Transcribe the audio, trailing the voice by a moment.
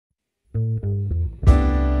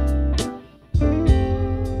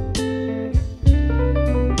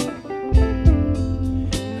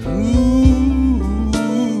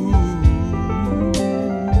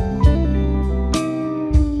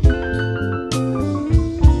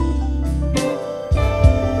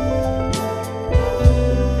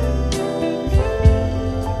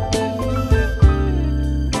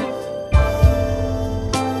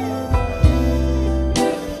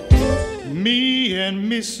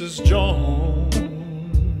Mrs. Jones.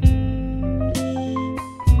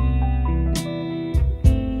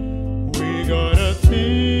 We got a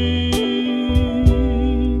thing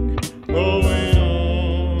going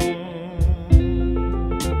on.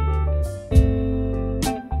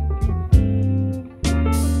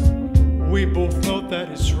 We both know that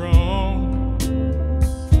it's wrong,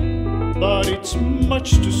 but it's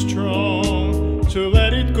much too strong to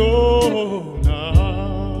let it go now.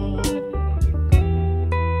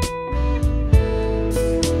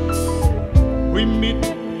 We meet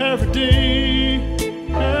every day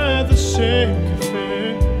at the same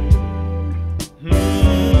cafe.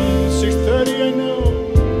 6:30, I know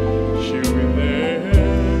she'll be there,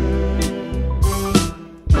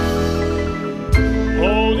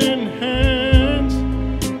 holding hands,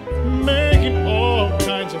 making all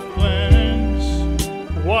kinds of plans,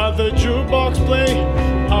 while the jukebox play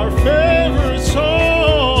our favorite song.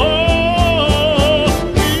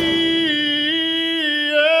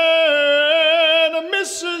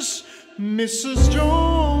 And Mrs.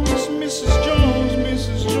 Jones, Mrs. Jones,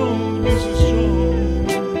 Mrs. Jones, Mrs. Jones.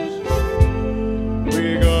 We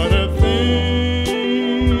got a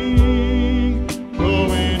thing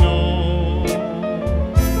going on.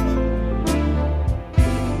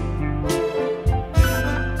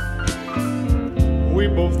 We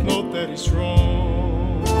both know that it's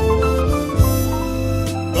wrong,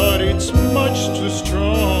 but it's much too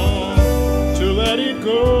strong to let it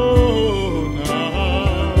go now.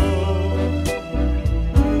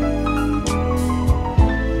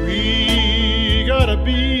 We gotta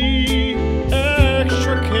be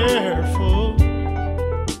extra careful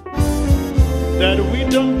that we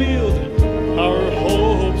don't build our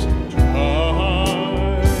hopes too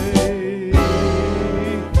high,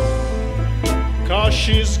 'cause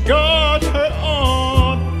she's got her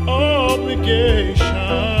own obligations,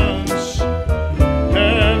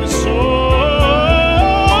 and so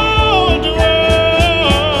do I.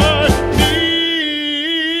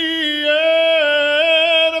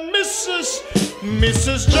 And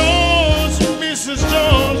Mrs. Jones, Mrs.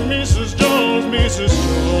 Jones, Mrs. Jones, Mrs.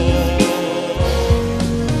 Jones.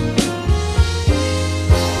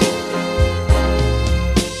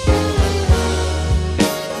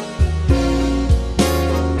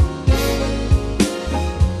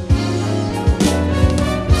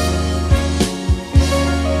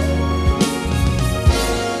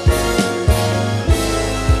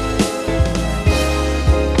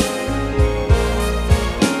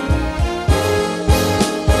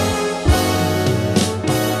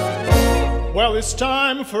 Well, it's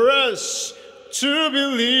time for us to be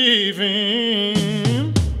leaving.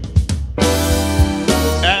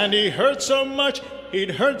 And it hurts so much,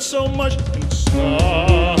 it hurts so much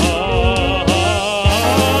inside.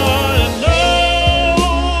 And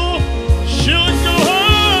now she'll go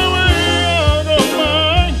her way out of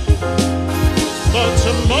mine, but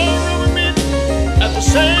tomorrow we meet at the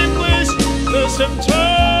same place, the same time.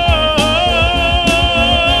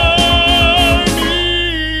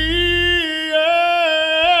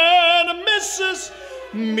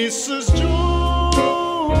 Mrs.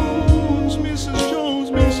 Jones, Mrs. Jones,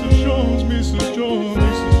 Mrs. Jones, Mrs. Jones,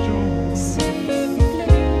 Mrs. Jones.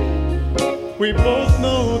 We both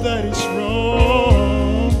know